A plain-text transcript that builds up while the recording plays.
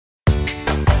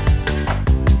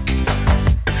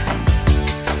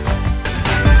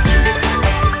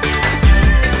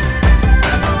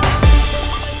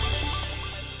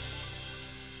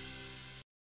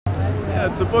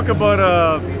It's a book about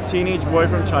a teenage boy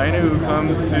from China who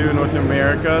comes to North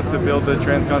America to build the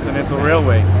transcontinental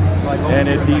railway, and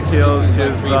it details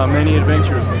his many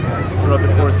adventures throughout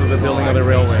the course of the building of the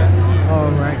railway.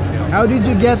 All right. How did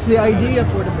you get the idea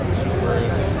for the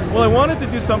book? Well, I wanted to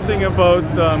do something about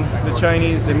the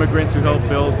Chinese immigrants who helped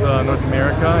build North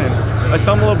America, and I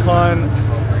stumbled upon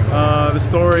the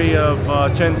story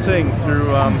of Chiang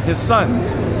through his son,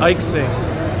 Ike Sing.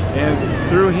 And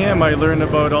through him I learned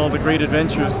about all the great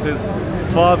adventures his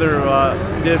father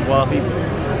did while he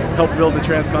helped build the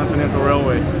transcontinental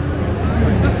railway.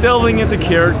 Just delving into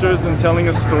characters and telling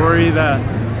a story that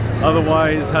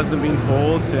otherwise hasn't been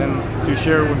told, and to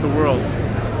share it with the world.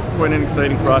 It's quite an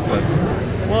exciting process.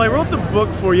 Well, I wrote the book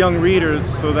for young readers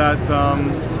so that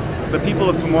the people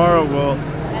of tomorrow will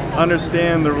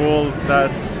understand the role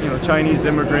that Chinese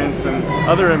immigrants and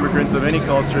other immigrants of any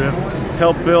culture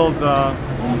help build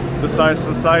the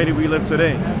society we live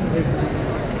today.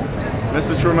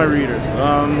 This is for my readers.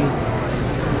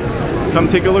 Come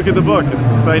take a look at the book. It's an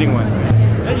exciting one.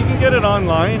 And you can get it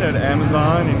online at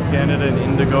Amazon in Canada and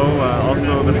Indigo,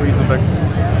 also the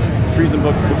Friesen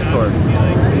Book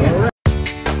bookstore.